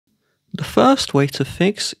The first way to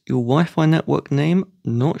fix your Wi-Fi network name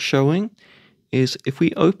not showing is if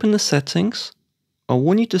we open the settings, I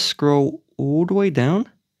want you to scroll all the way down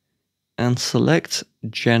and select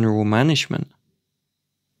General Management.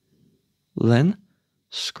 Then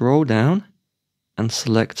scroll down and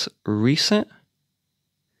select Reset.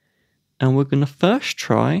 And we're going to first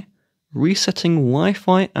try resetting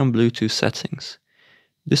Wi-Fi and Bluetooth settings.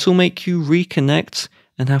 This will make you reconnect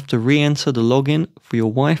and have to re-enter the login for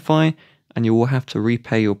your Wi-Fi, and you will have to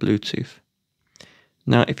repay your Bluetooth.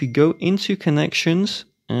 Now, if you go into connections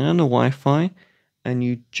and the Wi-Fi and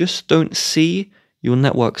you just don't see your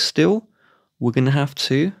network still, we're going to have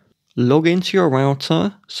to log into your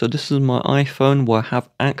router. So this is my iPhone where I have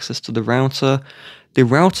access to the router. The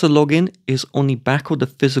router login is on the back of the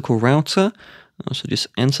physical router. So just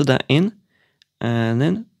enter that in, and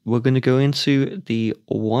then we're going to go into the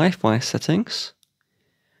Wi-Fi settings.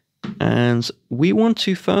 And we want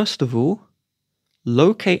to, first of all,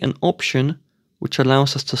 locate an option which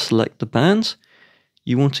allows us to select the bands.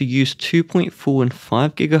 You want to use 2.4 and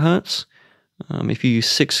 5 gigahertz. If you use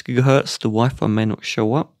 6 gigahertz, the Wi-Fi may not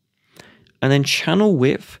show up. And then channel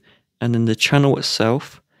width, and then the channel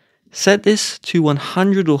itself. Set this to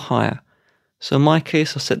 100 or higher. So in my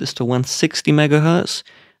case, I set this to 160 megahertz,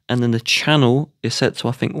 and then the channel is set to,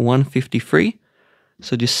 I think, 153.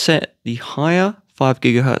 So just set the higher 5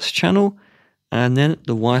 gigahertz channel, and then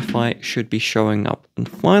the Wi-Fi should be showing up. And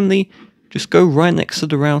finally, just go right next to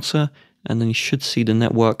the router, and then you should see the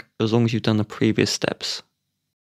network as long as you've done the previous steps.